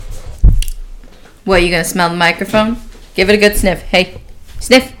What, you gonna smell the microphone? Give it a good sniff. Hey,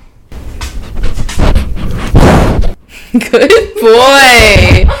 sniff. Good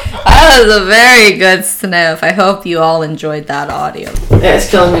boy. That was a very good sniff. I hope you all enjoyed that audio. Yeah, it's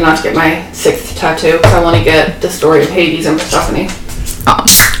killing me not to get my 6th tattoo because I want to get the story of Hades and Persephone.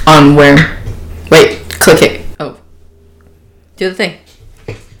 On where? Wait, click it. Oh. Do the thing.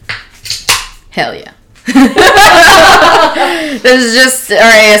 Hell yeah. This is just our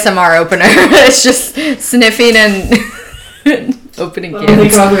ASMR opener. It's just sniffing and opening cans. I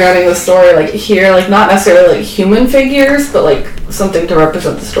think about regarding the story, like here, like not necessarily like human figures, but like something to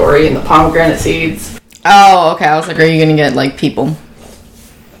represent the story and the pomegranate seeds. Oh, okay. I was like, are you gonna get like people?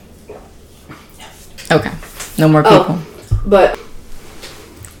 Okay. No more people. But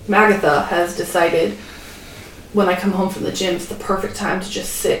Magatha has decided when I come home from the gym, it's the perfect time to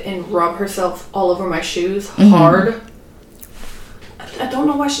just sit and rub herself all over my shoes hard. I don't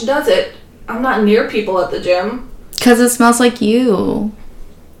know why she does it. I'm not near people at the gym. Because it smells like you.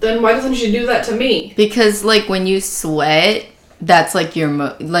 Then why doesn't she do that to me? Because, like, when you sweat, that's, like,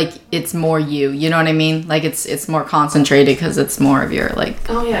 your, it's more you. You know what I mean? Like, it's more concentrated because it's more of your, like...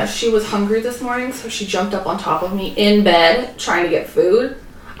 Oh, yeah. She was hungry this morning, so she jumped up on top of me in bed trying to get food.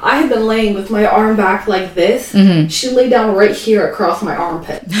 I had been laying with my arm back like this. Mm-hmm. She lay down right here across my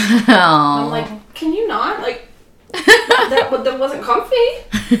armpit. I'm like, can you not? Like, that wasn't comfy.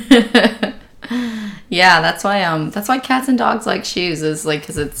 Yeah, that's why cats and dogs like shoes, is like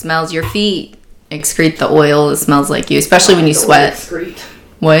because it smells. Your feet excrete the oil. It smells like you, especially when you sweat. Excrete.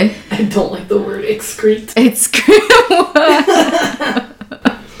 What? I don't like the word excrete.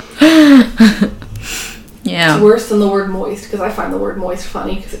 Yeah. It's worse than the word moist because I find the word moist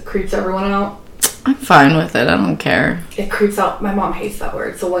funny because it creeps everyone out. I'm fine with it. I don't care. It creeps out. My mom hates that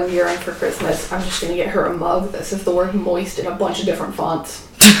word. So one year on for Christmas, I'm just gonna get her a mug that says the word moist in a bunch of different fonts.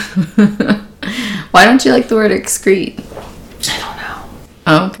 Why don't you like the word excrete? I don't know.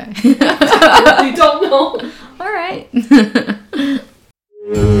 Oh, okay. I really don't know. All right.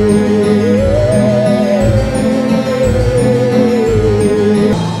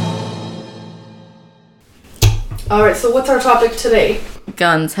 All right. So what's our topic today?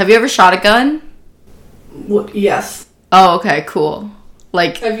 Guns. Have you ever shot a gun? Yes. Oh, okay, cool.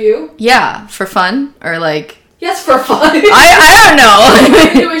 Like. Have you? Yeah, for fun or like. Yes, for fun. I don't know. I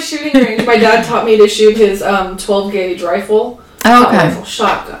went to a shooting range. My dad taught me to shoot his 12 gauge rifle. Oh, okay. Rifle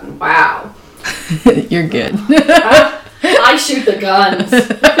shotgun. Wow. You're good. I shoot the guns.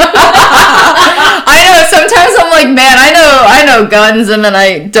 I know. Sometimes I'm like, man, I know guns, and then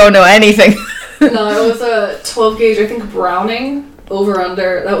I don't know anything. No, it was a 12 gauge. I think Browning. Over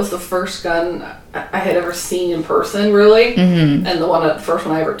under. That was the first gun I had ever seen in person, really, and the first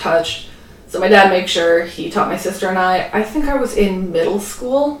one I ever touched. So my dad made sure he taught my sister and I. I think I was in middle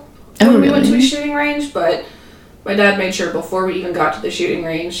school when we went to a shooting range, but my dad made sure before we even got to the shooting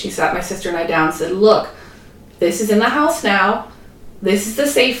range, he sat my sister and I down and said, look, this is in the house now. This is the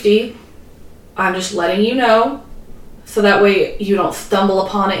safety. I'm just letting you know so that way you don't stumble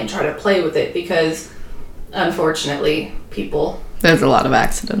upon it and try to play with it because, unfortunately, people... There's a lot of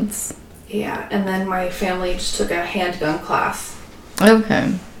accidents. Yeah, and then my family just took a handgun class.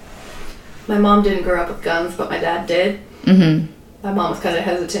 Okay. My mom didn't grow up with guns, but my dad did. Mm-hmm. My mom was kind of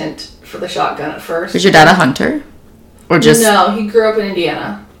hesitant for the shotgun at first. Was your dad a hunter? Or just... No, he grew up in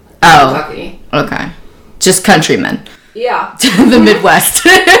Indiana. Oh. Kentucky. Okay. Just countrymen. Yeah. The Midwest,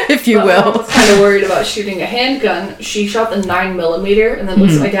 if you will. Mom was kind of worried about shooting a handgun. She shot the 9mm and then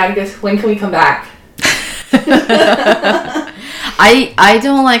looks at my dad and goes, when can we come back? I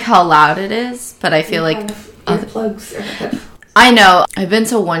don't like how loud it is, but I feel like earplugs. I know. I've been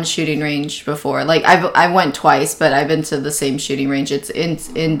to one shooting range before. Like I went twice, but I've been to the same shooting range. It's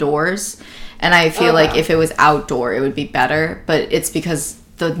indoors, and I feel like if it was outdoor, it would be better. But it's because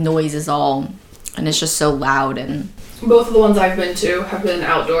the noise is all, and it's just so loud. And both of the ones I've been to have been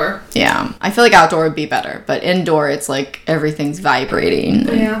outdoor. Yeah, I feel like outdoor would be better, but indoor, it's like everything's vibrating.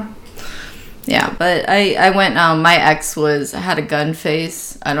 Yeah. Yeah, but I went, my ex had a gun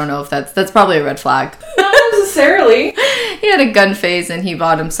face. I don't know if that's probably a red flag. Not necessarily. He had a gun face and he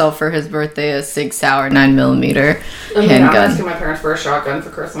bought himself for his birthday a Sig Sauer 9mm I'm handgun. asking my parents for a shotgun for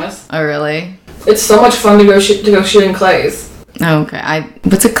Christmas. Oh, really? It's so much fun to go shooting clays. Oh, okay.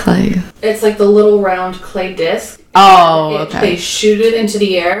 What's a clay? It's like the little round clay disc. Oh, okay. They shoot it into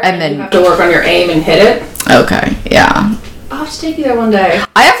the air and then you have to work on your aim and hit it. Okay, yeah. I'll have to take you there one day.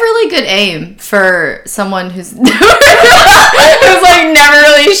 I have really good aim for someone who's like never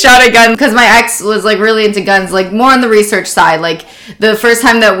really shot a gun, because my ex was like really into guns, like more on the research side. Like the first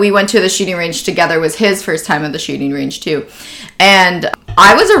time that we went to the shooting range together was his first time at the shooting range too. And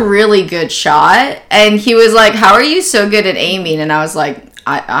I was a really good shot, and he was like, how are you so good at aiming? And I was like,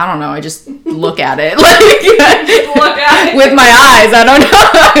 I don't know, I just look at it. Like, look at it. With my eyes. I don't know.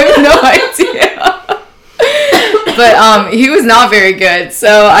 I have no idea. But he was not very good,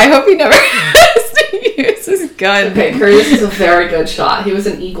 so I hope he never has to use his gun. Okay, Curtis is a very good shot. He was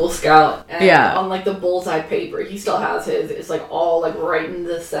an Eagle Scout, and yeah. on like the bullseye paper, he still has his. It's like all like right in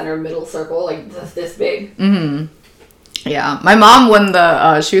the center middle circle, like this big. Mm-hmm. Yeah, my mom won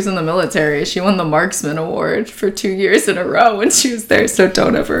she was in the military. She won the Marksman Award for 2 years in a row when she was there, so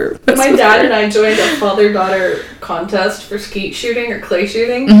don't ever... My dad and I joined a father-daughter contest for skeet shooting or clay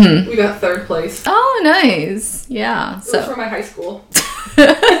shooting. Mm-hmm. We got 3rd place. Oh, nice. Yeah. It was for my high school.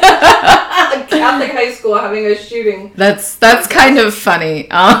 Catholic high school having a shooting. That's kind of funny.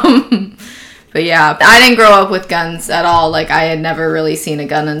 But yeah, I didn't grow up with guns at all. Like, I had never really seen a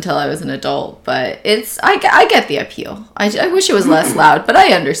gun until I was an adult. But I get the appeal. I wish it was less loud, but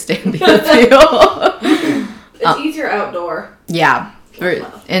I understand the appeal. It's easier outdoor. Yeah.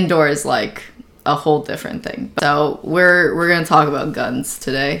 Indoor is like a whole different thing. So we're going to talk about guns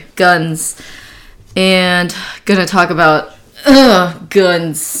today. Guns. And going to talk about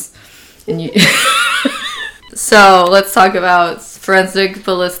guns. And so let's talk about forensic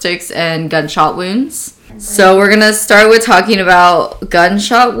ballistics and gunshot wounds. So we're going to start with talking about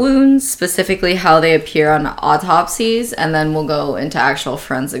gunshot wounds, specifically how they appear on autopsies, and then we'll go into actual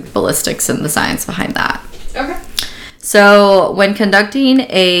forensic ballistics and the science behind that. Okay. So when conducting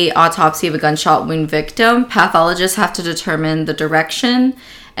a autopsy of a gunshot wound victim, pathologists have to determine the direction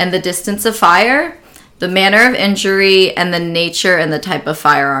and the distance of fire, the manner of injury, and the nature and the type of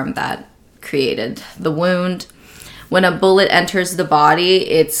firearm that created the wound. When a bullet enters the body,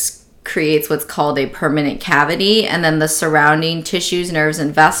 it creates what's called a permanent cavity, and then the surrounding tissues, nerves,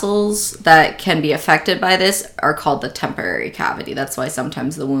 and vessels that can be affected by this are called the temporary cavity. That's why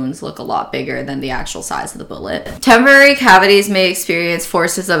sometimes the wounds look a lot bigger than the actual size of the bullet. Temporary cavities may experience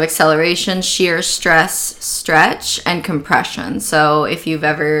forces of acceleration, shear, stress, stretch, and compression. So if you've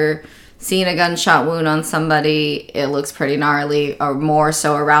ever seen a gunshot wound on somebody, it looks pretty gnarly, or more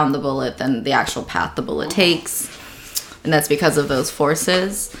so around the bullet than the actual path the bullet takes. And that's because of those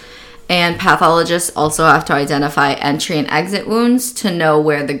forces. And pathologists also have to identify entry and exit wounds to know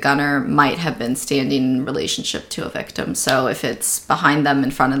where the gunner might have been standing in relationship to a victim. So if it's behind them,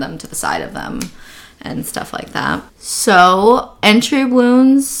 in front of them, to the side of them, and stuff like that. So entry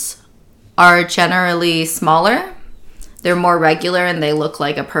wounds are generally smaller. They're more regular and they look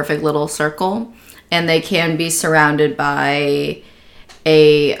like a perfect little circle. And they can be surrounded by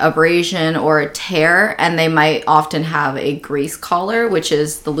a abrasion or a tear, and they might often have a grease collar, which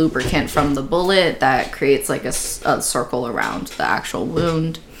is the lubricant from the bullet that creates like a circle around the actual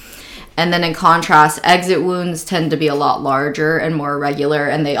wound. And then in contrast, exit wounds tend to be a lot larger and more irregular,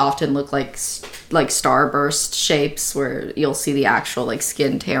 and they often look like starburst shapes where you'll see the actual like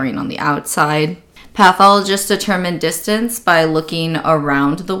skin tearing on the outside. Pathologists determine distance by looking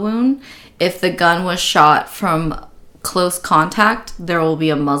around the wound. If the gun was shot from close contact, there will be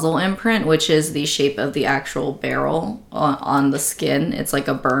a muzzle imprint, which is the shape of the actual barrel on the skin. It's like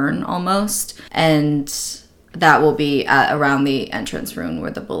a burn almost, and that will be around the entrance wound where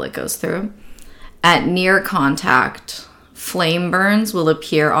the bullet goes through. At near contact, flame burns will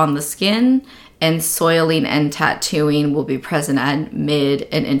appear on the skin, and soiling and tattooing will be present at mid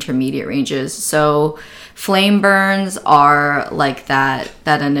and intermediate ranges. So flame burns are like that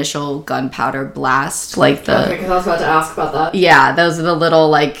initial gunpowder blast, like the... Okay, because I was about to ask about that. Yeah, those are the little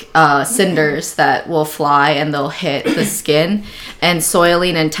like cinders that will fly and they'll hit the skin. And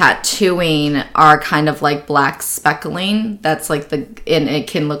soiling and tattooing are kind of like black speckling. That's like and it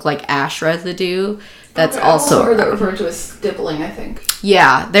can look like ash residue. That's also... I've heard that referred to as stippling, I think.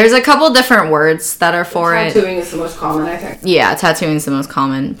 Yeah, there's a couple different words that are for it. Tattooing is the most common, I think. Yeah, tattooing is the most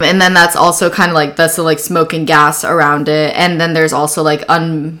common. And then that's also kind of like, that's the like smoke and gas around it. And then there's also like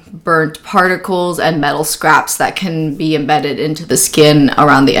unburnt particles and metal scraps that can be embedded into the skin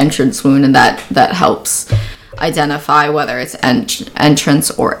around the entrance wound. And that helps identify whether it's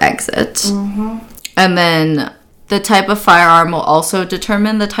entrance or exit. Mm-hmm. And then the type of firearm will also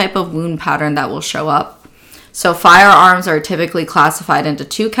determine the type of wound pattern that will show up. So firearms are typically classified into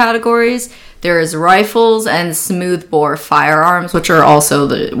 2 categories. There is rifles and smoothbore firearms, which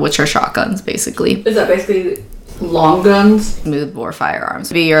are shotguns, basically. Is that basically long guns? Smoothbore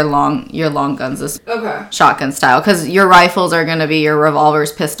firearms be your long guns is Okay. shotgun style, because your rifles are going to be your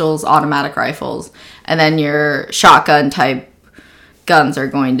revolvers, pistols, automatic rifles, and then your shotgun type guns are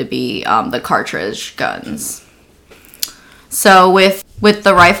going to be the cartridge guns. So with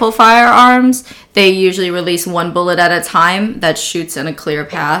the rifle firearms, they usually release one bullet at a time that shoots in a clear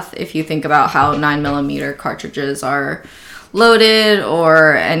path. If you think about how 9mm cartridges are loaded,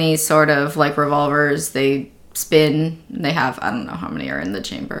 or any sort of like revolvers, they spin. They have, I don't know how many are in the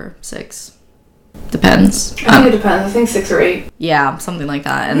chamber, 6. Depends. I think it depends. I think 6 or 8. Yeah, something like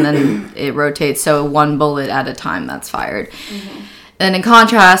that. And then it rotates, so one bullet at a time that's fired. Mm-hmm. And in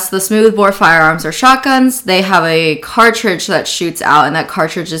contrast, the smoothbore firearms or shotguns, they have a cartridge that shoots out, and that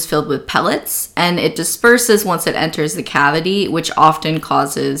cartridge is filled with pellets, and it disperses once it enters the cavity, which often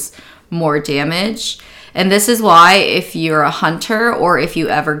causes more damage. And this is why if you're a hunter, or if you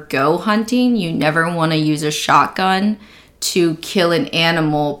ever go hunting, you never want to use a shotgun to kill an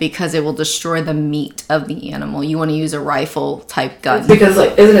animal, because it will destroy the meat of the animal. You want to use a rifle type gun. It's because,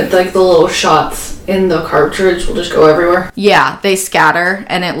 like, isn't it like the little shots in the cartridge will just go everywhere? Yeah, they scatter,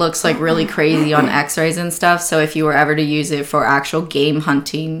 and it looks like really crazy on x-rays and stuff. So if you were ever to use it for actual game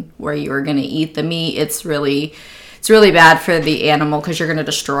hunting, where you were going to eat the meat, it's really bad for the animal, because you're going to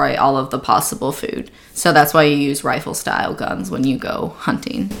destroy all of the possible food. So that's why you use rifle style guns when you go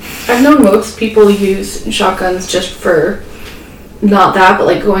hunting. I've known most people use shotguns just for not that, but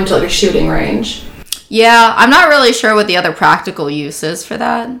like going to like a shooting range. Yeah, I'm not really sure what the other practical use is for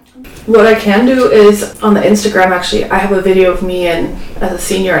that. What I can do is on the Instagram, actually, I have a video of me as a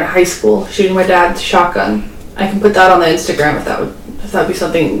senior in high school shooting my dad's shotgun. I can put that on the Instagram if that would be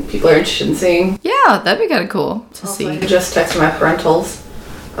something people are interested in seeing. Yeah, that'd be kind of cool to see. I just texted my parentals.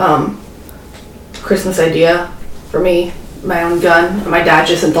 Christmas idea for me, my own gun. And my dad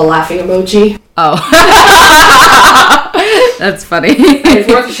just sent the laughing emoji. Oh. That's funny. It's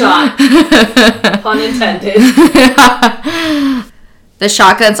worth a shot. Pun intended. The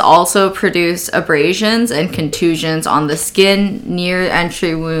shotguns also produce abrasions and contusions on the skin near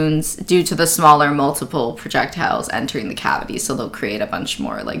entry wounds due to the smaller multiple projectiles entering the cavity. So they'll create a bunch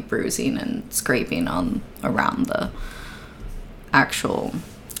more like bruising and scraping around the actual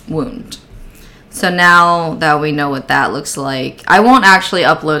wound. So now that we know what that looks like, I won't actually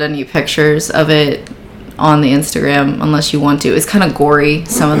upload any pictures of it on the Instagram unless you want to. It's kind of gory,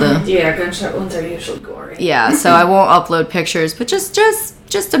 some of the... Yeah, gunshot wounds are usually gory. Yeah, so I won't upload pictures, but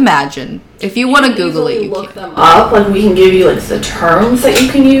just imagine. If you want to Google it, you look them up. Like, we can give you like the terms that you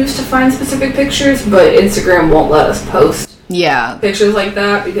can use to find specific pictures, but Instagram won't let us post pictures like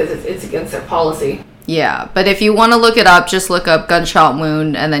that because it's against their policy. Yeah, but if you want to look it up, just look up gunshot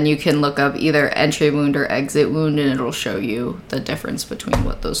wound, and then you can look up either entry wound or exit wound, and it'll show you the difference between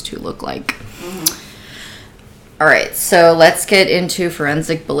what those two look like. Mm-hmm. All right, so let's get into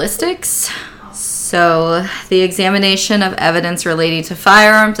forensic ballistics. So the examination of evidence relating to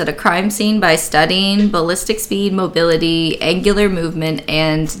firearms at a crime scene by studying ballistic speed, mobility, angular movement,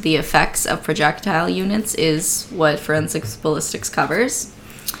 and the effects of projectile units is what forensics ballistics covers.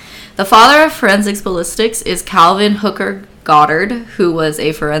 The father of forensics ballistics is Calvin Hooker Goddard, who was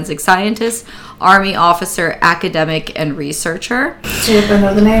a forensic scientist, Army officer, academic, and researcher. See if I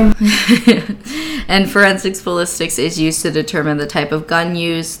know the name. And forensics ballistics is used to determine the type of gun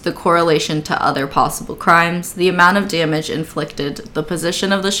used, the correlation to other possible crimes, the amount of damage inflicted, the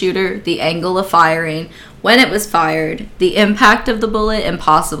position of the shooter, the angle of firing, when it was fired, the impact of the bullet, and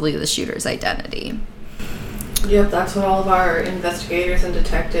possibly the shooter's identity. Yep, that's what all of our investigators and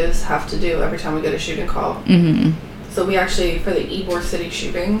detectives have to do every time we get a shooting call. Mm-hmm. So we actually, for the Ybor City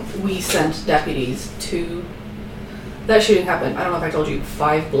shooting, we sent deputies to... That shooting happened, I don't know if I told you,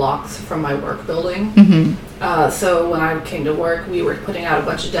 5 blocks from my work building. Mm-hmm. So when I came to work, we were putting out a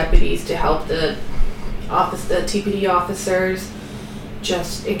bunch of deputies to help the TPD officers,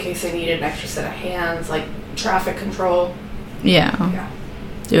 just in case they needed an extra set of hands, like traffic control. Yeah.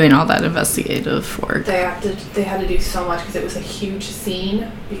 Doing all that investigative work. They had to do so much because it was a huge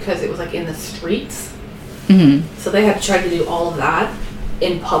scene because it was like in the streets. Mm-hmm. So they had to try to do all of that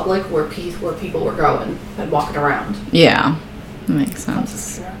in public where people were going and walking around. Yeah, that makes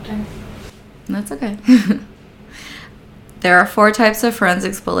sense. That's okay. There are 4 types of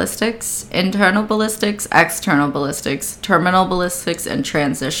forensics ballistics: internal ballistics, external ballistics, terminal ballistics, and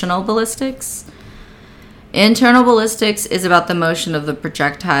transitional ballistics. Internal ballistics is about the motion of the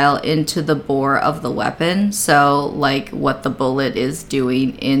projectile into the bore of the weapon, so like what the bullet is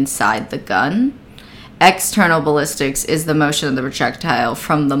doing inside the gun. External ballistics is the motion of the projectile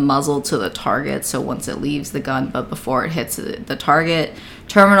from the muzzle to the target, so once it leaves the gun but before it hits the target.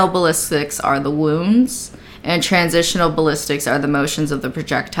 Terminal ballistics are the wounds, And transitional ballistics are the motions of the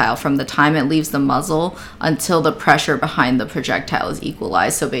projectile from the time it leaves the muzzle until the pressure behind the projectile is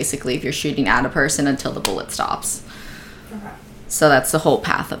equalized. So basically, if you're shooting at a person until the bullet stops. Okay. So that's the whole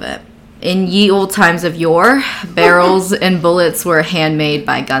path of it. In ye old times of yore, barrels and bullets were handmade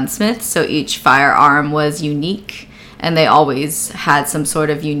by gunsmiths, so each firearm was unique, and they always had some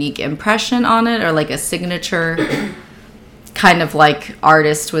sort of unique impression on it, or like a signature, kind of like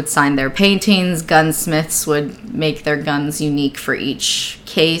artists would sign their paintings, gunsmiths would make their guns unique for each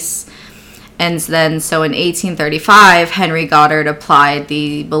case. And then, so in 1835, Henry Goddard applied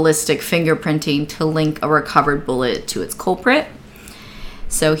the ballistic fingerprinting to link a recovered bullet to its culprit.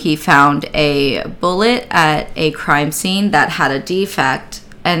 So he found a bullet at a crime scene that had a defect,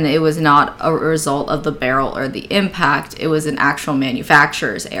 and it was not a result of the barrel or the impact. It was an actual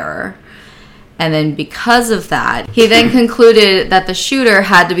manufacturer's error. And then because of that, he then concluded that the shooter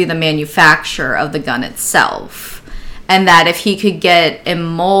had to be the manufacturer of the gun itself, and that if he could get a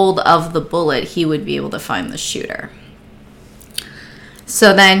mold of the bullet, he would be able to find the shooter.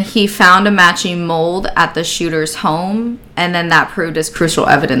 So then he found a matching mold at the shooter's home, and then that proved as crucial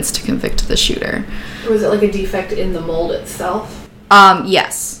evidence to convict the shooter. Was it like a defect in the mold itself?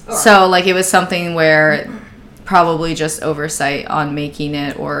 Yes. Right. So like it was something where probably just oversight on making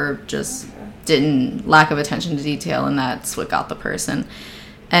it, or just lack of attention to detail, and that's what got the person.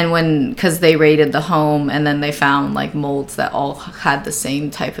 And because they raided the home, and then they found like molds that all had the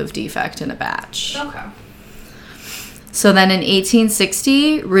same type of defect in a batch. Okay. So then in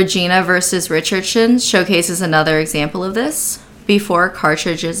 1860, Regina versus Richardson showcases another example of this. Before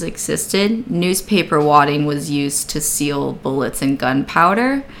cartridges existed, newspaper wadding was used to seal bullets and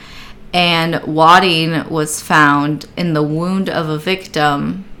gunpowder. And wadding was found in the wound of a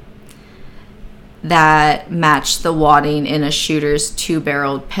victim that matched the wadding in a shooter's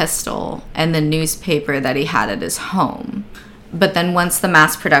 2-barreled pistol and the newspaper that he had at his home. But then once the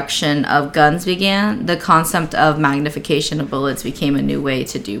mass production of guns began, the concept of magnification of bullets became a new way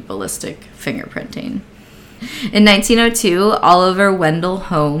to do ballistic fingerprinting. In 1902, Oliver Wendell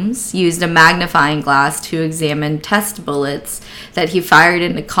Holmes used a magnifying glass to examine test bullets that he fired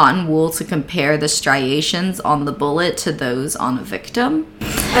into cotton wool to compare the striations on the bullet to those on a victim. I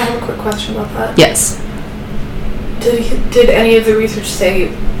have a quick question about that. Yes. Did any of the research say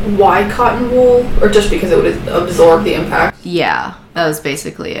why cotton wool, or just because it would absorb the impact? Yeah, that was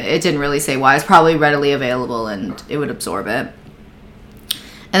basically it. It didn't really say why. It's probably readily available and it would absorb it.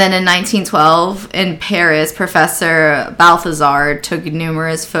 And then in 1912, in Paris, Professor Balthazar took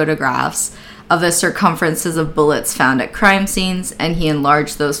numerous photographs of the circumferences of bullets found at crime scenes, and he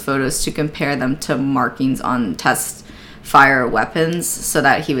enlarged those photos to compare them to markings on test fire weapons, so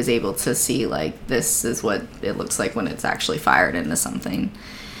that he was able to see, like, this is what it looks like when it's actually fired into something.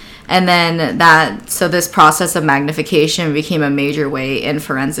 And then so this process of magnification became a major way in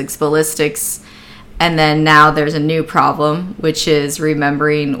forensics ballistics. And then now there's a new problem, which is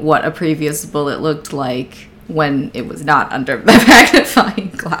remembering what a previous bullet looked like when it was not under the magnifying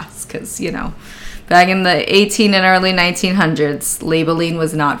glass. Because, back in the 18 and early 1900s, labeling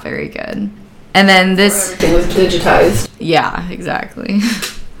was not very good. And then everything was digitized. Yeah, exactly.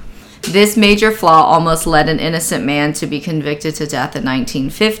 This major flaw almost led an innocent man to be convicted to death in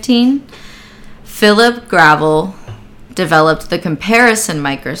 1915. Philip Gravel developed the comparison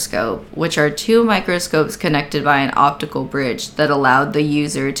microscope, which are 2 microscopes connected by an optical bridge that allowed the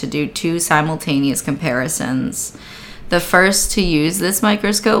user to do 2 simultaneous comparisons. The first to use this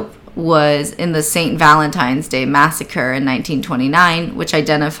microscope was in the St. Valentine's Day Massacre in 1929, which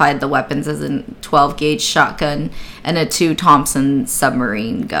identified the weapons as a 12-gauge shotgun and a 2 Thompson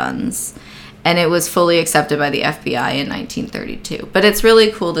submarine guns. And it was fully accepted by the FBI in 1932. But it's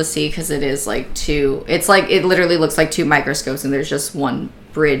really cool to see because it is like 2... It's like, it literally looks like 2 microscopes and there's just one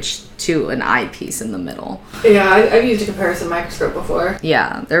bridge to an eyepiece in the middle. Yeah, I've used a comparison microscope before.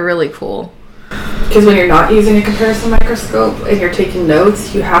 Yeah, they're really cool. Because when you're not using a comparison microscope and you're taking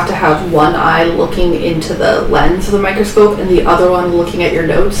notes, you have to have one eye looking into the lens of the microscope and the other one looking at your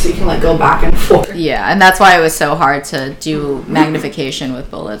notes so you can go back and forth. Yeah, and that's why it was so hard to do magnification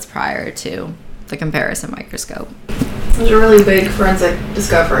with bullets prior to the comparison microscope. It was a really big forensic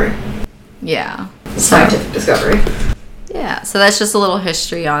discovery. Yeah. Scientific discovery. Yeah, so that's just a little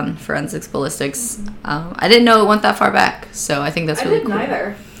history on forensics ballistics. I didn't know it went that far back, so I think that's really cool. I didn't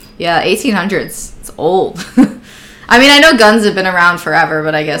either. Yeah, 1800s. It's old. I mean, I know guns have been around forever,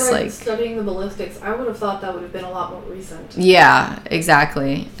 but I guess studying the ballistics, I would have thought that would have been a lot more recent. Yeah,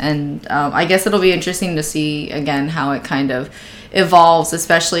 exactly. And I guess it'll be interesting to see, again, how it kind of evolves,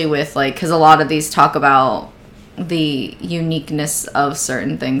 especially with, because a lot of these talk about the uniqueness of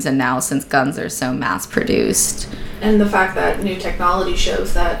certain things, and now since guns are so mass produced, and the fact that new technology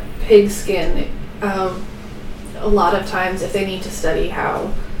shows that pig skin, a lot of times if they need to study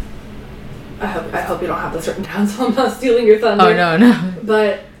how, I hope you don't have this written down so I'm not stealing your thunder. Oh no.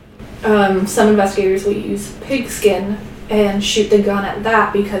 But some investigators will use pig skin and shoot the gun at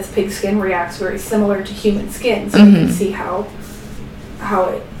that because pig skin reacts very similar to human skin, so you can see how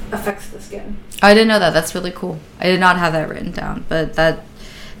it affects the skin. I didn't know that. That's really cool. I did not have that written down, but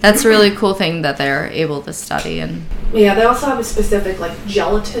that's a really cool thing that they're able to study. And yeah, they also have a specific like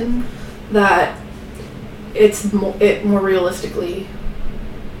gelatin that it more realistically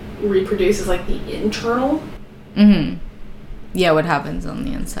reproduces like the internal. Yeah, what happens on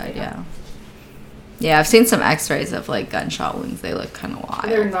the inside? Yeah. I've seen some X-rays of like gunshot wounds. They look kind of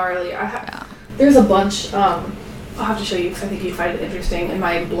wild. They're gnarly. There's a bunch. I'll have to show you because I think you'd find it interesting in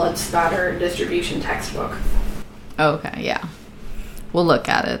my blood spatter distribution textbook. Okay, yeah. We'll look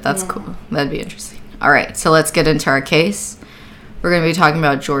at it. That's cool. That'd be interesting. All right, so let's get into our case. We're going to be talking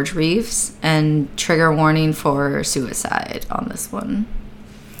about George Reeves, and trigger warning for suicide on this one.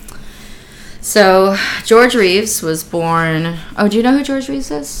 So, George Reeves was born... Oh, do you know who George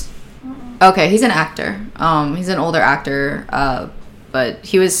Reeves is? Okay, he's an actor. He's an older actor, but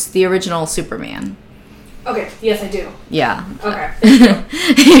he was the original Superman. Okay, yes, I do. Yeah. Okay.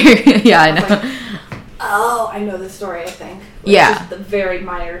 Yeah, I know. I know this story, I think. Yeah. Just the very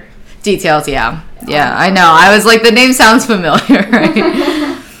minor details, yeah. Yeah, I know. I was like, the name sounds familiar,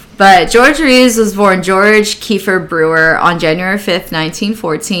 right? But George Reeves was born George Kiefer Brewer on January 5th,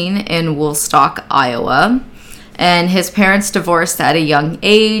 1914 in Woolstock, Iowa. And his parents divorced at a young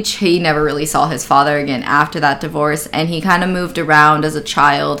age. He never really saw his father again after that divorce. And he kind of moved around as a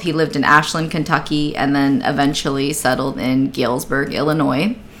child. He lived in Ashland, Kentucky, and then eventually settled in Galesburg,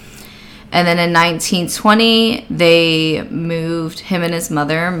 Illinois. And then in 1920, him and his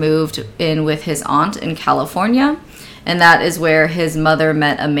mother moved in with his aunt in California. And that is where his mother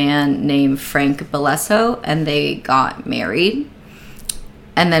met a man named Frank Ballistics, and they got married.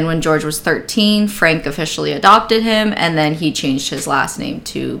 And then when George was 13, Frank officially adopted him, and then he changed his last name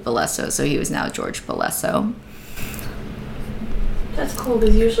to Ballistics, so he was now George Ballistics. That's cool,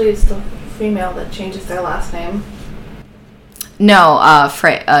 because usually it's the female that changes their last name. No,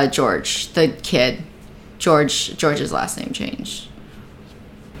 George, the kid. George's last name changed.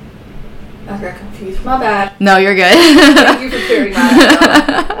 I got confused. My bad. No, you're good. Thank you for clearing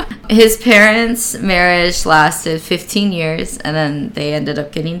that up. His parents' marriage lasted 15 years, and then they ended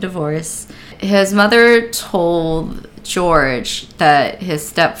up getting divorced. His mother told George that his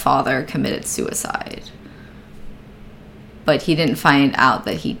stepfather committed suicide, but he didn't find out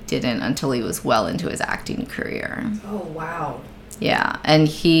that he didn't until he was well into his acting career. Oh, wow. Yeah, and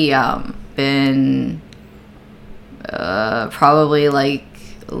he been probably like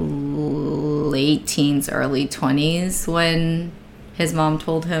late teens, early 20s when his mom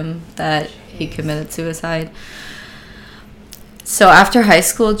told him that he committed suicide. So after high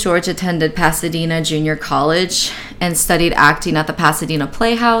school, George attended Pasadena Junior College and studied acting at the Pasadena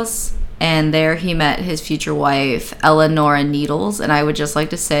Playhouse. And there he met his future wife, Eleanora Needles. And I would just like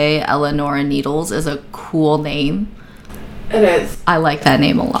to say Eleanora Needles is a cool name. It is. I like that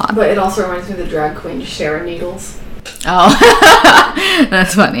name a lot. But it also reminds me of the drag queen Sharon Needles. Oh,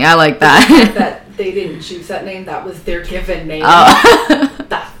 that's funny. I like that. The fact that they didn't choose that name, that was their given name.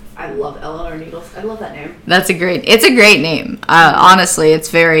 Oh. I love Eleanor Needles. I love that name. It's a great name. Honestly, it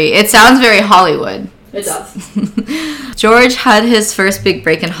sounds very Hollywood. It does. George had his first big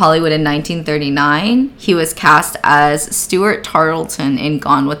break in Hollywood in 1939. He was cast as Stuart Tarleton in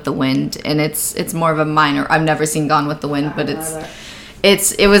Gone with the Wind, and it's more of a minor. I've never seen Gone with the Wind, but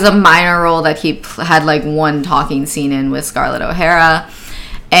it was a minor role that he had like one talking scene in with Scarlett O'Hara.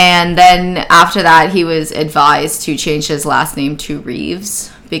 And then after that, he was advised to change his last name to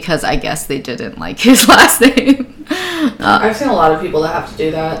Reeves because I guess they didn't like his last name. I've seen a lot of people that have to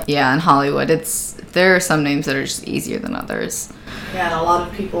do that. Yeah, in Hollywood, there are some names that are just easier than others. Yeah, and a lot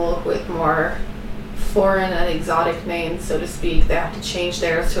of people with more foreign and exotic names, so to speak, they have to change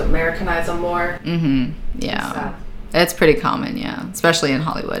theirs to Americanize them more. Mm-hmm. Yeah. It's pretty common, yeah, especially in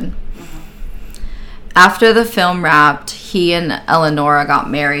Hollywood. Mm-hmm. After the film wrapped, he and Eleonora got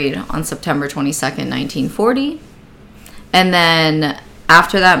married on September 22nd, 1940. And then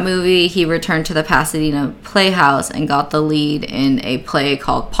after that movie, he returned to the Pasadena Playhouse and got the lead in a play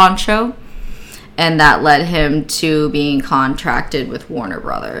called Poncho. And that led him to being contracted with Warner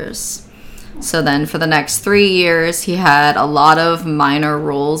Brothers. So then for the next 3 years, he had a lot of minor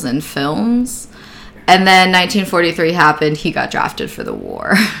roles in films. And then 1943 happened, he got drafted for the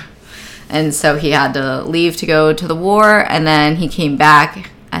war. And so he had to leave to go to the war, and then he came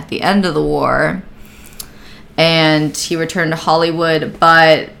back at the end of the war, and he returned to Hollywood.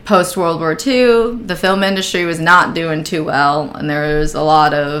 But post-World War II, the film industry was not doing too well, and there was a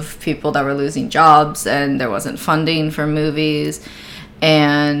lot of people that were losing jobs, and there wasn't funding for movies.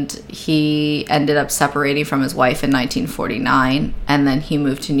 And he ended up separating from his wife in 1949, and then he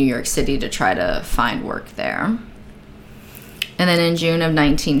moved to New York City to try to find work there. And then in June of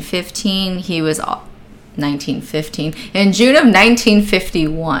 1915, in June of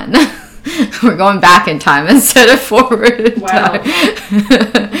 1951, we're going back in time instead of forward in time.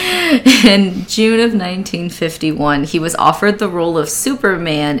 In June of 1951, he was offered the role of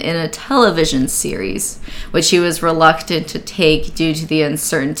Superman in a television series, which he was reluctant to take due to the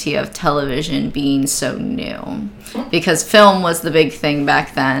uncertainty of television being so new. Because film was the big thing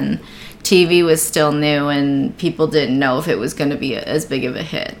back then. TV was still new, and people didn't know if it was going to be as big of a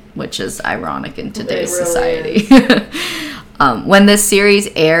hit, which is ironic in today's society. When this series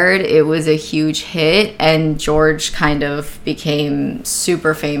aired, it was a huge hit, and George kind of became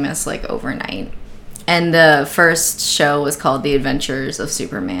super famous like overnight. And the first show was called The Adventures of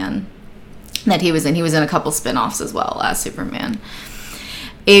Superman that he was in. He was in a couple spin-offs as well as Superman.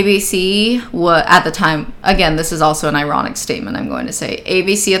 ABC at the time, again, this is also an ironic statement I'm going to say,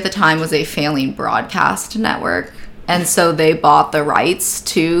 ABC at the time was a failing broadcast network, and so they bought the rights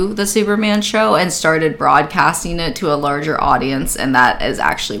to the Superman show and started broadcasting it to a larger audience, and that is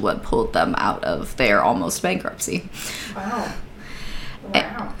actually what pulled them out of their almost bankruptcy. Wow.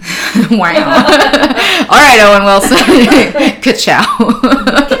 Wow. All right, Owen Wilson. Ka-chow.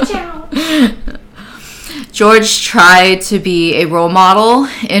 Ka-chow. George tried to be a role model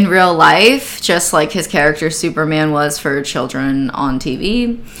in real life, just like his character Superman was for children on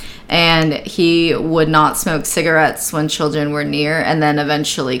TV. And he would not smoke cigarettes when children were near, and then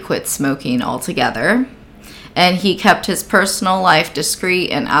eventually quit smoking altogether. And he kept his personal life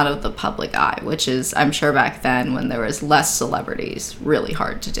discreet and out of the public eye, which is, I'm sure back then when there was less celebrities, really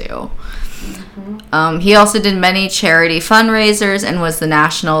hard to do. Mm-hmm. He also did many charity fundraisers and was the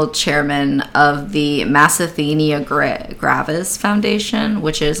national chairman of the Myasthenia Gravis Foundation,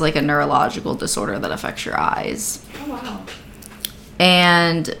 which is like a neurological disorder that affects your eyes. Oh, wow.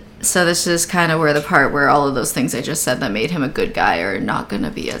 And so this is kind of where the part where all of those things I just said that made him a good guy are not going to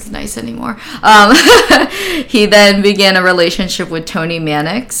be as nice anymore. He then began a relationship with Toni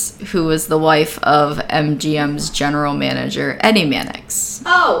Mannix, who was the wife of MGM's general manager, Eddie Mannix.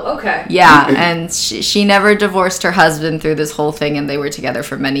 Oh, okay. Yeah, and she never divorced her husband through this whole thing, and they were together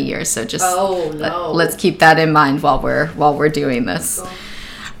for many years. So just let's keep that in mind while we're doing this. Cool.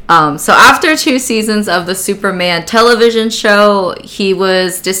 So after 2 seasons of the Superman television show, he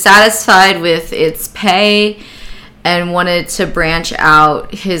was dissatisfied with its pay and wanted to branch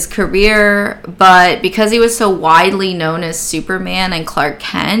out his career. But because he was so widely known as Superman and Clark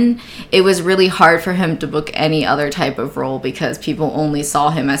Kent, it was really hard for him to book any other type of role because people only saw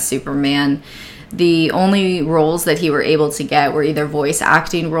him as Superman. The only roles that he were able to get were either voice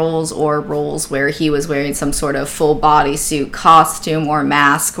acting roles or roles where he was wearing some sort of full bodysuit costume or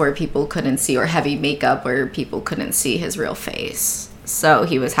mask where people couldn't see, or heavy makeup where people couldn't see his real face. So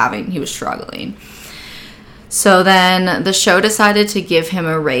he was struggling. So then the show decided to give him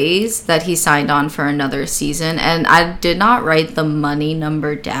a raise that he signed on for another season. And I did not write the money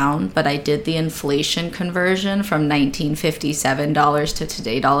number down, but I did the inflation conversion from $1957 to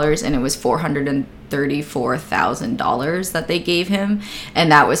today dollars, and it was $434,000 that they gave him. And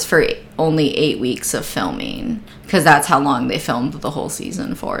that was for only 8 weeks of filming, because that's how long they filmed the whole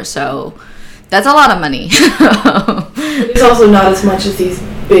season for. So that's a lot of money. It's also not as much as these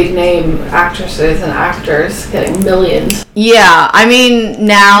big name actresses and actors getting millions. Yeah, I mean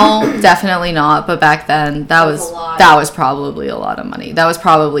now definitely not, but back then that was probably a lot of money. That was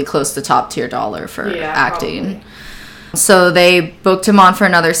probably close to top tier dollar for acting. Probably. So they booked him on for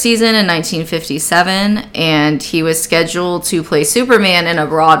another season in 1957, and he was scheduled to play Superman in a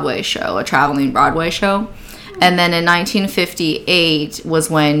Broadway show, a traveling Broadway show. And then in 1958 was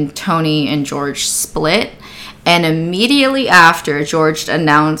when Toni and George split. And immediately after, George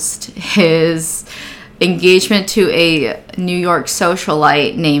announced his engagement to a New York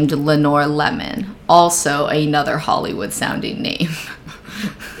socialite named Lenore Lemon. Also another Hollywood-sounding name.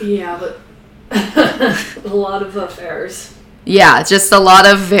 Yeah, but a lot of affairs. Yeah, just a lot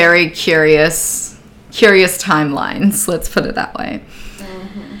of very curious timelines, let's put it that way.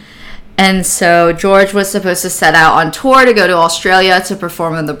 And so George was supposed to set out on tour to go to Australia to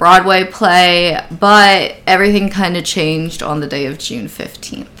perform in the Broadway play, but everything kind of changed on the day of June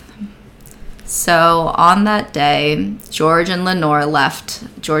 15th. So on that day, George and Lenore left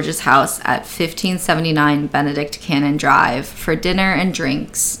George's house at 1579 Benedict Cannon Drive for dinner and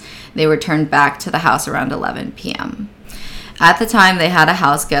drinks. They returned back to the house around 11 p.m. At the time, they had a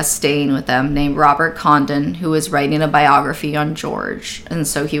house guest staying with them named Robert Condon, who was writing a biography on George, and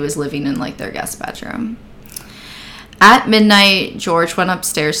so he was living in, like, their guest bedroom. At midnight, George went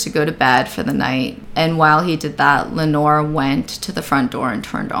upstairs to go to bed for the night, and while he did that, Lenore went to the front door and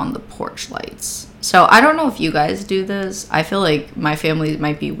turned on the porch lights. So I don't know if you guys do this. I feel like my family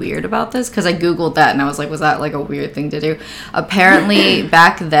might be weird about this, because I Googled that and I was like, was that like a weird thing to do? Apparently,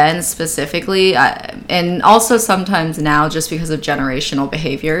 back then specifically, and also sometimes now just because of generational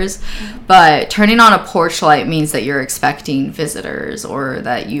behaviors, but turning on a porch light means that you're expecting visitors or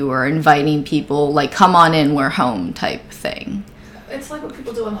that you are inviting people, like, come on in, we're home type thing. It's like what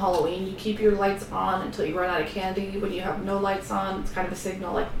people do on Halloween. You keep your lights on until you run out of candy. When you have no lights on, it's kind of a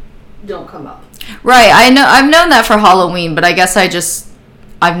signal, like, don't come up. Right. I've known that for Halloween, but I guess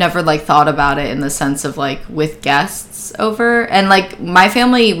I've never, like, thought about it in the sense of, like, with guests over. And, like, my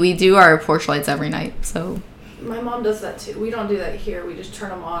family, we do our porch lights every night, so. My mom does that too. We don't do that here. We just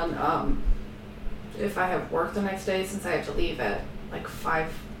turn them on if I have work the next day, since I have to leave at like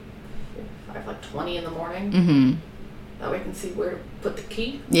 5:20 in the morning. Mm-hmm. That way I can see where to put the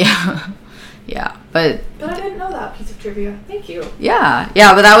key. Yeah. Yeah, but I didn't know that piece of trivia. Thank you. Yeah,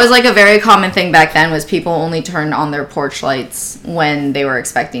 but that was, like, a very common thing back then, was people only turned on their porch lights when they were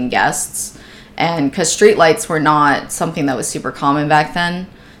expecting guests. And because street lights were not something that was super common back then.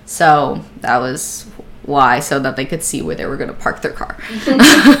 So that was why, so that they could see where they were going to park their car.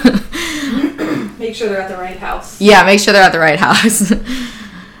 Make sure they're at the right house. Yeah, make sure they're at the right house.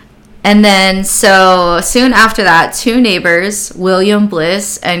 And then, so soon after that, two neighbors, William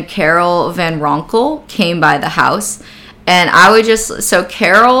Bliss and Carol Van Ronkel, came by the house. And so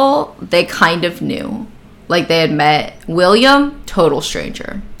Carol, they kind of knew. Like, they had met. William, total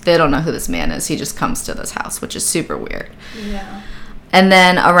stranger. They don't know who this man is. He just comes to this house, which is super weird. Yeah. And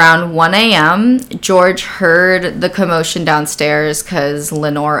then around 1 a.m., George heard the commotion downstairs because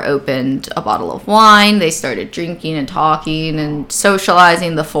Lenore opened a bottle of wine. They started drinking and talking and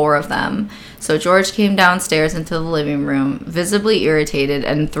socializing, the four of them. So George came downstairs into the living room, visibly irritated,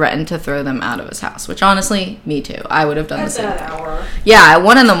 and threatened to throw them out of his house, which honestly, me too. I would have done the same. At that hour. Yeah, at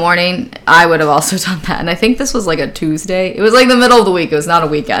 1 a.m, I would have also done that. And I think this was like a Tuesday. It was like the middle of the week. It was not a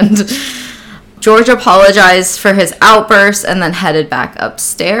weekend. George apologized for his outburst and then headed back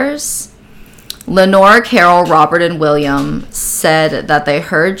upstairs. Lenore, Carol, Robert, and William said that they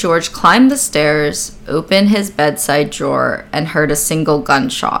heard George climb the stairs, open his bedside drawer, and heard a single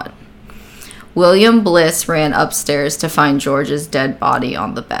gunshot. William Bliss ran upstairs to find George's dead body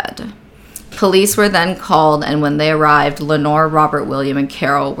on the bed. Police were then called, and when they arrived, Lenore, Robert, William, and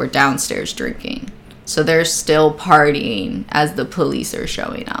Carol were downstairs drinking. So they're still partying as the police are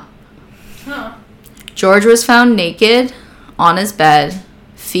showing up. Huh. George was found naked on his bed,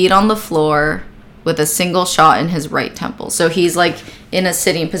 feet on the floor, with a single shot in his right temple. So he's, like, in a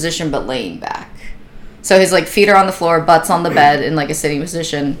sitting position but laying back. So his, like, feet are on the floor, butt's on the bed in, like, a sitting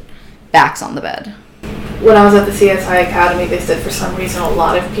position, back's on the bed. When I was at the CSI Academy, they said for some reason a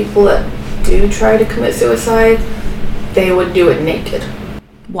lot of people that do try to commit suicide, they would do it naked.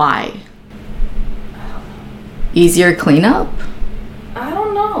 Why? Easier cleanup? I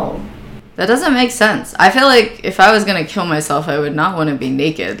don't know. That doesn't make sense. I feel like if I was gonna kill myself, I would not want to be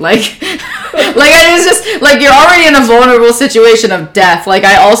naked. Like I was just, like, you're already in a vulnerable situation of death. Like,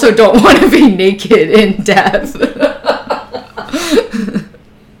 I also don't want to be naked in death.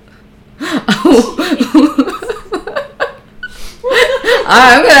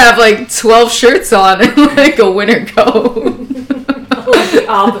 I'm gonna have, like, 12 shirts on and, like, a winter coat. Like the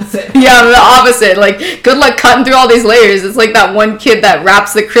opposite. Yeah, I'm the opposite. Like, good luck cutting through all these layers. It's like that one kid that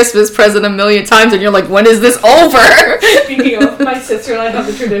wraps the Christmas present a million times and you're like, when is this over? Speaking of, my sister and I have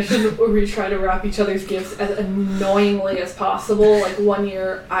the tradition where we try to wrap each other's gifts as annoyingly as possible. Like, one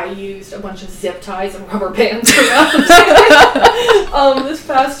year I used a bunch of zip ties and rubber bands to wrap it. This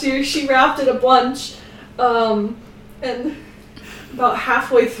past year she wrapped it a bunch, and about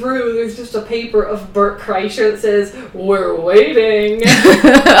halfway through, there's just a paper of Bert Kreischer that says, "We're waiting."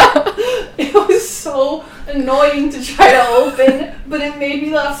 It was so annoying to try to open, but it made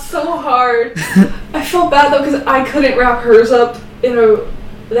me laugh so hard. I felt bad, though, because I couldn't wrap hers up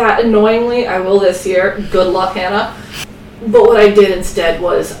that annoyingly. I will this year. Good luck, Hannah. But what I did instead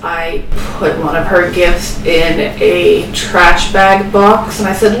was I put one of her gifts in a trash bag box, and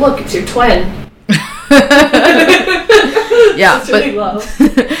I said, "Look, it's your twin." Yeah, but love. Sorry,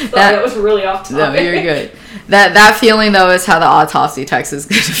 that was really off topic. No, you're good. That feeling, though, is how the autopsy text is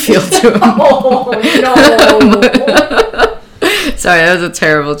going to feel to him. Oh, no. Sorry, that was a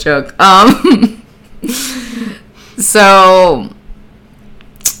terrible joke. So...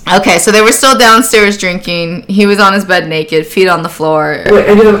 Okay, so they were still downstairs drinking. He was on his bed naked, feet on the floor. Wait,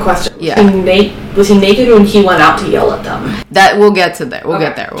 I do have a question. Yeah. Was he naked when he went out to yell at them? That we'll get to there. We'll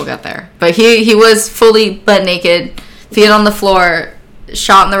get there. But he was fully butt naked, feet on the floor,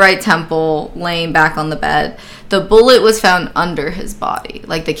 shot in the right temple, laying back on the bed. The bullet was found under his body,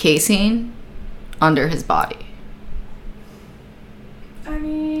 like the casing under his body. I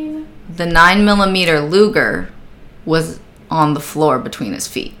mean, the 9mm Luger was on the floor between his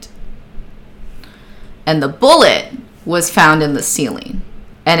feet. And the bullet was found in the ceiling.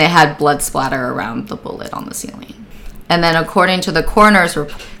 And it had blood splatter around the bullet on the ceiling. And then according to the coroner's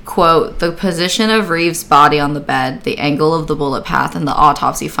report, quote, the position of Reeves' body on the bed, the angle of the bullet path, and the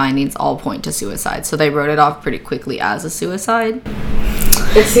autopsy findings all point to suicide. So they wrote it off pretty quickly as a suicide.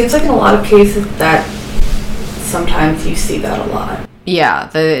 It seems like in a lot of cases that sometimes you see that a lot. Yeah,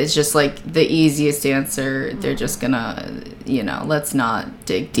 it's just like the easiest answer. They're just gonna, let's not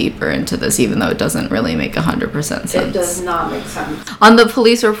dig deeper into this, even though it doesn't really make 100% sense. It does not make sense. On the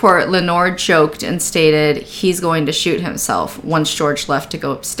police report, Lenore joked and stated he's going to shoot himself once George left to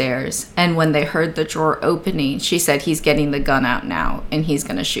go upstairs. And when they heard the drawer opening, she said he's getting the gun out now and he's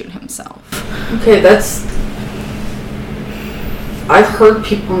going to shoot himself. Okay, I've heard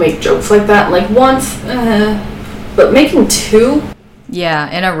people make jokes like that. Like once, but making two? Yeah,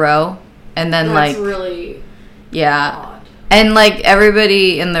 in a row. And then that's really odd. And like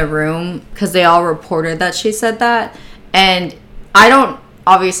everybody in the room, because they all reported that she said that. And I don't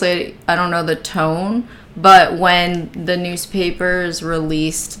know the tone, but when the newspapers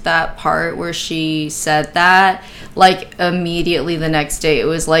released that part where she said that, like immediately the next day it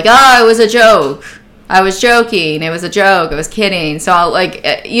was like, it was a joke. I was joking. It was a joke. I was kidding. So,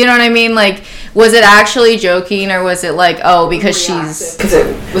 like, you know what I mean? Like, was it actually joking or was it like, because she's... Because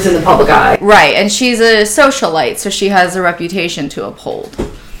it was in the public eye. Right. And she's a socialite, so she has a reputation to uphold.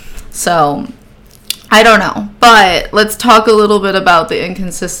 So, I don't know. But let's talk a little bit about the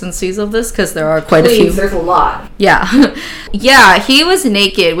inconsistencies of this, because there are quite a few. There's a lot. Yeah. Yeah, he was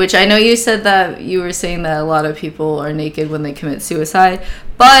naked, which I know you said that you were saying that a lot of people are naked when they commit suicide.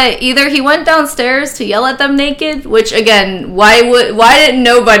 But either he went downstairs to yell at them naked, which again, why didn't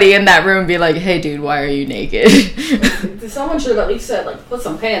nobody in that room be like, hey dude, why are you naked? Someone should have at least said, like, put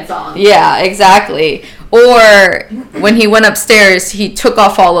some pants on. Yeah, exactly. Or when he went upstairs, he took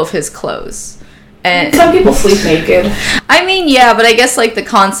off all of his clothes. And some people sleep naked. I mean, yeah, but I guess like the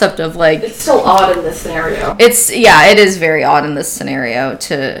concept of like... It's still odd in this scenario. It is very odd in this scenario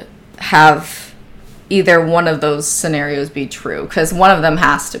to have either one of those scenarios be true, because one of them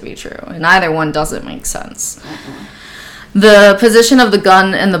has to be true, and either one doesn't make sense. The position of the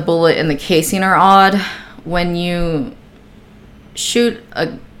gun and the bullet in the casing are odd. When you shoot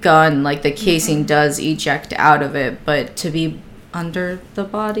a gun, like the casing does eject out of it, but to be under the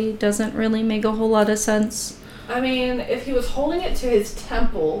body doesn't really make a whole lot of sense. I mean, if he was holding it to his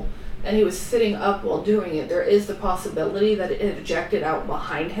temple and he was sitting up while doing it, there is the possibility that it ejected out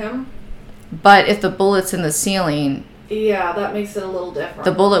behind him. But if the bullet's in the ceiling... Yeah, that makes it a little different.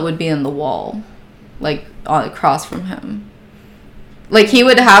 The bullet would be in the wall, like across from him. Like he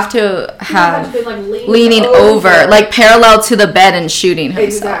would have to have been, like, leaning over, like parallel to the bed and shooting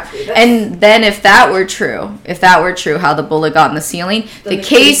himself. Exactly. And then if that were true, how the bullet got in the ceiling, the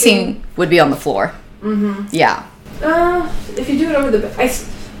casing would be on the floor. Mm-hmm. Yeah. If you do it over the bed...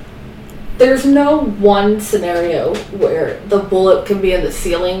 There's no one scenario where the bullet can be in the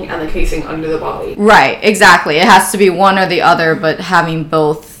ceiling and the casing under the body. Right, exactly. It has to be one or the other, but having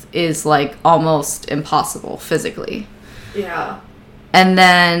both is like almost impossible physically. Yeah. And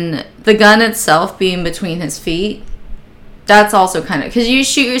then the gun itself being between his feet, that's also kind of... Because you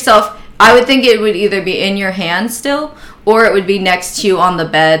shoot yourself, I would think it would either be in your hand still, or it would be next to you on the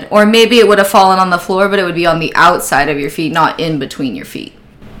bed, or maybe it would have fallen on the floor, but it would be on the outside of your feet, not in between your feet.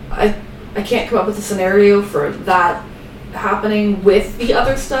 I can't come up with a scenario for that happening with the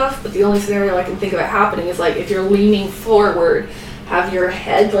other stuff, but the only scenario I can think of it happening is like if you're leaning forward, have your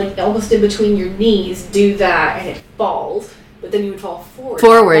head like almost in between your knees, do that, and it falls, but then you would fall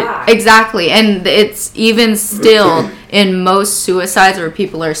forward. Exactly. And it's even still in most suicides where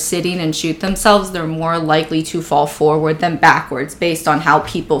people are sitting and shoot themselves, they're more likely to fall forward than backwards based on how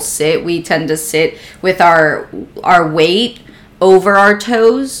people sit. We tend to sit with our weight over our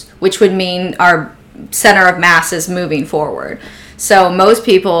toes, which would mean our center of mass is moving forward. So most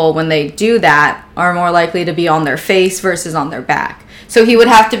people, when they do that, are more likely to be on their face versus on their back. So he would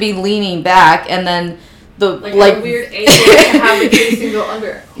have to be leaning back, and then like a weird angle to have the casing go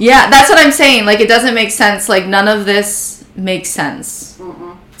under. Yeah, that's what I'm saying. Like, it doesn't make sense. Like, none of this makes sense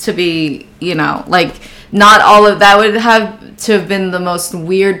to be, you know, like, not all of that would have to have been the most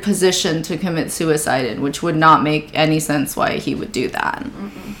weird position to commit suicide in, which would not make any sense why he would do that.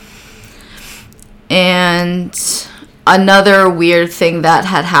 And another weird thing that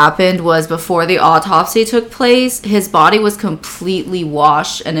had happened was before the autopsy took place, his body was completely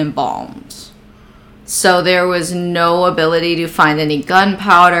washed and embalmed. So there was no ability to find any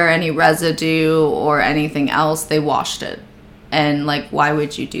gunpowder, any residue, or anything else. They washed it. And, like, why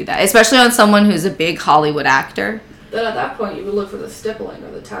would you do that? Especially on someone who's a big Hollywood actor. Then at that point, you would look for the stippling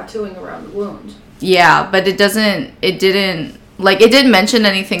or the tattooing around the wound. Yeah, but it didn't mention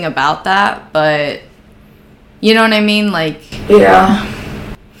anything about that, but you know what I mean? Like, yeah.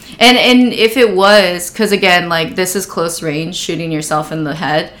 And if it was, because again, like, this is close range, shooting yourself in the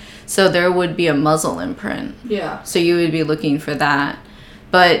head, so there would be a muzzle imprint. Yeah. So you would be looking for that.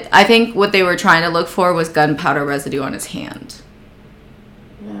 But I think what they were trying to look for was gunpowder residue on his hand.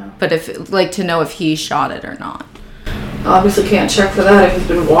 Yeah. But if, like, to know if he shot it or not. Obviously can't check for that if he's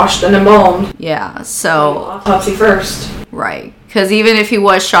been washed and embalmed. Yeah, so... Autopsy first. Right. Because even if he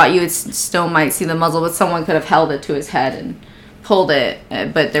was shot, you would still might see the muzzle, but someone could have held it to his head and pulled it,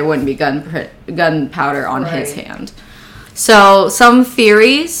 but there wouldn't be gunpowder on his hand. So some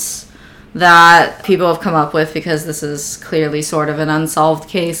theories that people have come up with, because this is clearly sort of an unsolved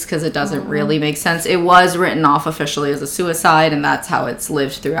case because it doesn't really make sense. It was written off officially as a suicide, and that's how it's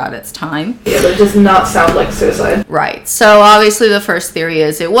lived throughout its time. Yeah, but it does not sound like suicide. Right. So obviously the first theory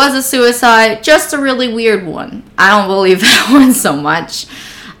is it was a suicide, just a really weird one. I don't believe that one so much.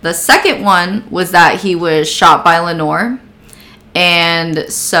 The second one was that he was shot by Lenore.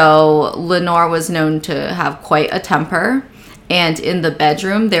 And so Lenore was known to have quite a temper. And in the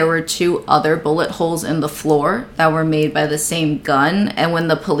bedroom, there were 2 other bullet holes in the floor that were made by the same gun. And when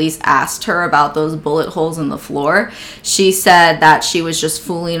the police asked her about those bullet holes in the floor, she said that she was just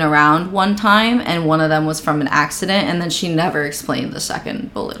fooling around one time, and one of them was from an accident, and then she never explained the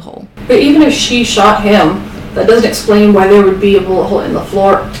second bullet hole. But even if she shot him, that doesn't explain why there would be a bullet hole in the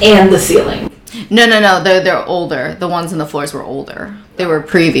floor and the ceiling. No, they're older. The ones in the floors were older. They were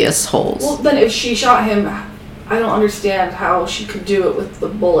previous holes. Well, then if she shot him, I don't understand how she could do it with the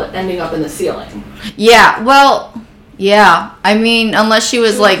bullet ending up in the ceiling. Yeah, well, yeah. I mean, unless she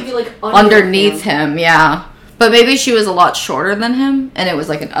was like underneath him, yeah. But maybe she was a lot shorter than him, and it was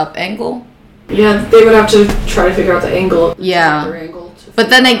like an up angle. Yeah, they would have to try to figure out the angle. Yeah. Angle but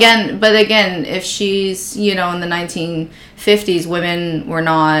then again, if she's, you know, in the 1950s, women were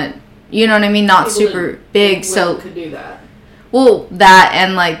not, you know what I mean, not super big, so could do that. Well, that,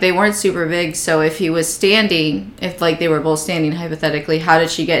 and, like, they weren't super big, so if he was standing, if, like, they were both standing, hypothetically, how did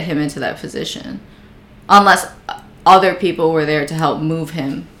she get him into that position? Unless other people were there to help move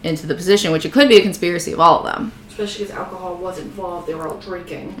him into the position, which it could be a conspiracy of all of them. Especially because alcohol was involved, they were all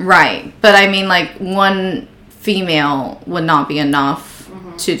drinking. Right, but I mean, like, one female would not be enough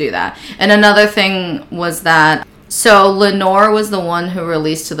to do that. And another thing was that, so Lenore was the one who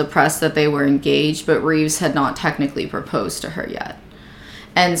released to the press that they were engaged, but Reeves had not technically proposed to her yet.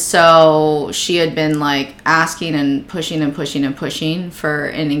 And so she had been, like, asking and pushing for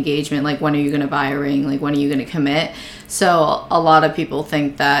an engagement. Like, when are you going to buy a ring? Like, when are you going to commit? So a lot of people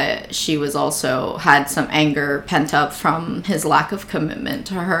think that she was also had some anger pent up from his lack of commitment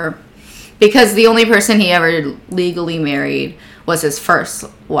to her. Because the only person he ever legally married was his first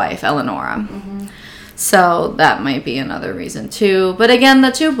wife, Eleonora. So that might be another reason too. But again, the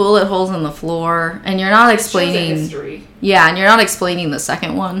 2 bullet holes in the floor, and you're not explaining. Yeah, and you're not explaining the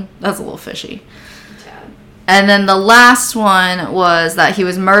second one. That's a little fishy. And then the last one was that he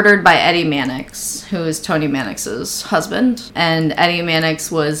was murdered by Eddie Mannix, who is Tony Mannix's husband. And Eddie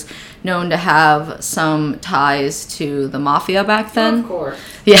Mannix was known to have some ties to the mafia back then. Of course.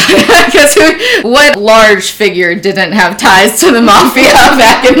 Yeah, because what large figure didn't have ties to the mafia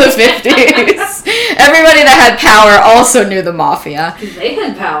back in the 50s? Everybody that had power also knew the mafia. Because they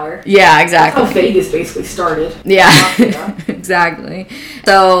had power. Yeah, exactly. That's how Vegas basically started. Yeah, exactly.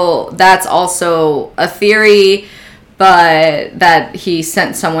 So that's also a theory, but that he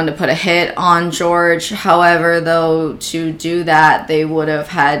sent someone to put a hit on George. However, though, to do that, they would have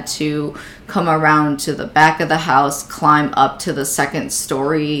had to come around to the back of the house, climb up to the second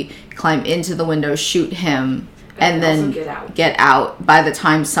story, climb into the window, shoot him, and then get out by the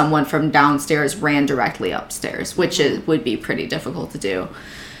time someone from downstairs ran directly upstairs, which would be pretty difficult to do.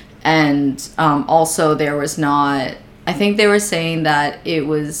 And also there was not... I think they were saying that it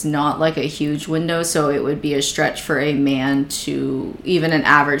was not like a huge window, so it would be a stretch for a man to, even an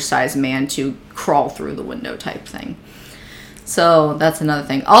average sized man, to crawl through the window type thing. So that's another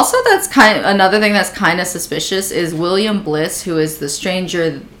thing. Also, another thing that's kind of suspicious is William Bliss, who is the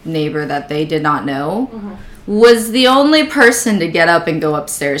stranger neighbor that they did not know, was the only person to get up and go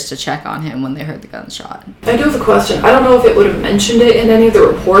upstairs to check on him when they heard the gunshot. I do have a question. I don't know if it would have mentioned it in any of the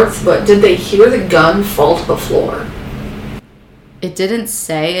reports, but did they hear the gun fall to the floor? It didn't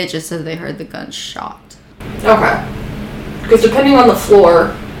say, it just said they heard the gun shot. Okay. Because depending on the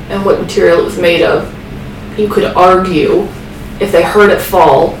floor and what material it was made of, you could argue if they heard it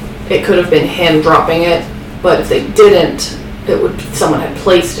fall, it could have been him dropping it, but if they didn't, someone had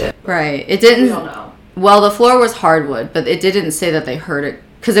placed it. Right. It didn't. We don't know. Well, the floor was hardwood, but it didn't say that they heard it,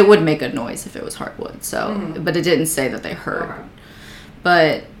 because it would make a noise if it was hardwood. So, but it didn't say that they heard. Okay.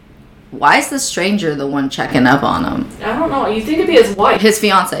 But why is the stranger the one checking up on him? I don't know. You think it'd be his wife? His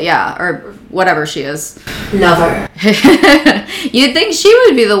fiance, yeah, or whatever she is. Lover. You'd think she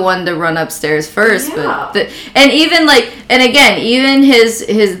would be the one to run upstairs first, yeah. but even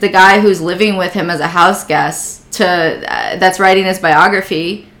the guy who's living with him as a house guest that's writing his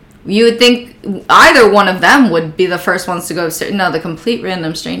biography. You would think either one of them would be the first ones to go upstairs. No, the complete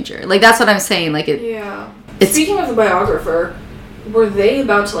random stranger. Like, that's what I'm saying. Like, yeah. Speaking of the biographer, were they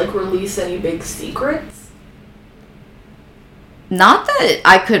about to, like, release any big secrets? Not that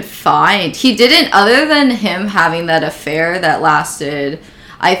I could find. He didn't, other than him having that affair that lasted,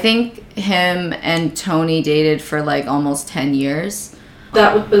 I think him and Tony dated for, like, almost 10 years.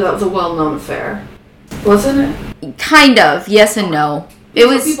 That was a well-known affair. Wasn't it? Kind of. Yes and no.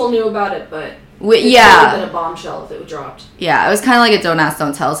 People knew about it, but it would have been a bombshell if it was dropped. Yeah, it was kind of like a don't ask,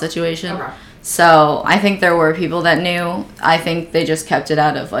 don't tell situation. Okay. So I think there were people that knew. I think they just kept it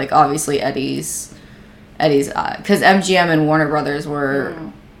out of, like, obviously Eddie's, because MGM and Warner Brothers were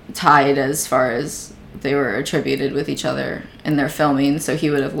tied as far as they were attributed with each other in their filming. So he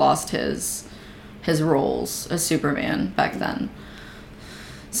would have lost his roles as Superman back then.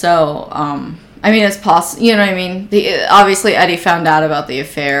 So, I mean, it's possible, you know what I mean? Obviously, Eddie found out about the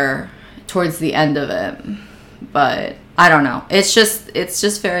affair towards the end of it, but I don't know. It's just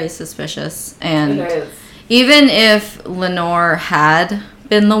very suspicious. And it is. Even if Lenore had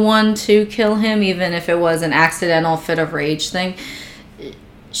been the one to kill him, even if it was an accidental fit of rage thing,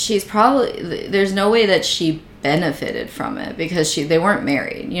 there's no way that she benefited from it because they weren't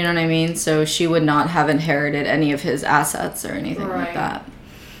married, you know what I mean? So she would not have inherited any of his assets or anything like that.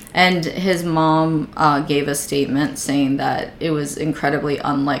 And his mom gave a statement saying that it was incredibly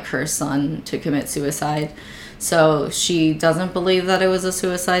unlike her son to commit suicide. So she doesn't believe that it was a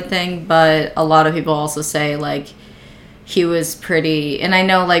suicide thing, but a lot of people also say, like, he was pretty... And I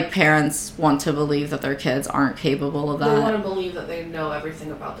know, like, parents want to believe that their kids aren't capable of that. They want to believe that they know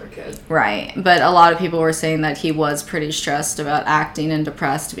everything about their kid. Right. But a lot of people were saying that he was pretty stressed about acting and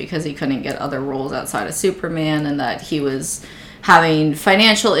depressed because he couldn't get other roles outside of Superman, and that he was having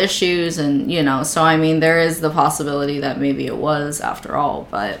financial issues, and, you know, so I mean, there is the possibility that maybe it was after all,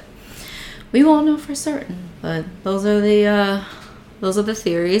 but we won't know for certain. But those are the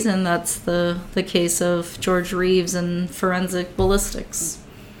theories, and that's the case of George Reeves and forensic ballistics.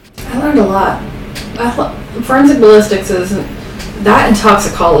 I learned a lot. Forensic ballistics that and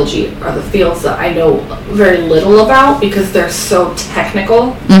toxicology are the fields that I know very little about because they're so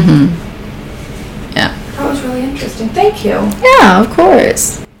technical. Yeah. That was really interesting. Thank you. Yeah, of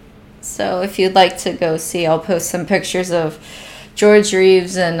course. So if you'd like to go see, I'll post some pictures of George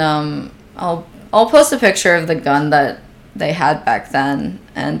Reeves, and I'll post a picture of the gun that they had back then,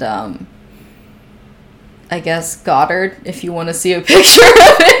 and I guess Goddard, if you want to see a picture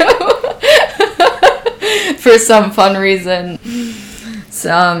of him for some fun reason.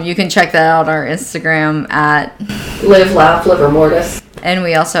 So you can check that out on our Instagram at Live, Laugh, Liver Mortis. And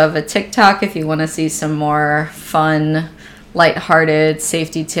we also have a TikTok if you want to see some more fun, lighthearted,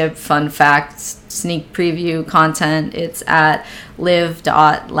 safety tip, fun facts, sneak preview content. It's at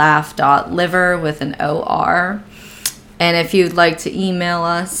live.laugh.liver with an OR. And if you'd like to email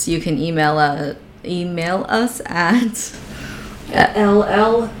us, you can email us at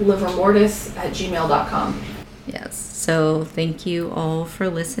lllivermortis@gmail.com. Yes. So thank you all for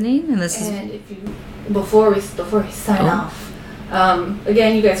listening. And if you before we sign off.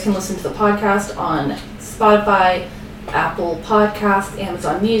 Again, you guys can listen to the podcast on Spotify, Apple Podcasts,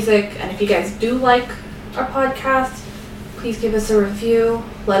 Amazon Music. And if you guys do like our podcast, please give us a review.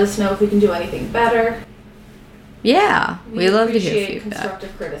 Let us know if we can do anything better. Yeah, we love to hear feedback.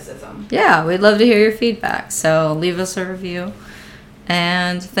 Constructive criticism. Yeah, we'd love to hear your feedback. So leave us a review.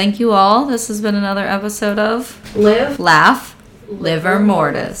 And thank you all. This has been another episode of Live, Laugh, Liver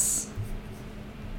Mortis.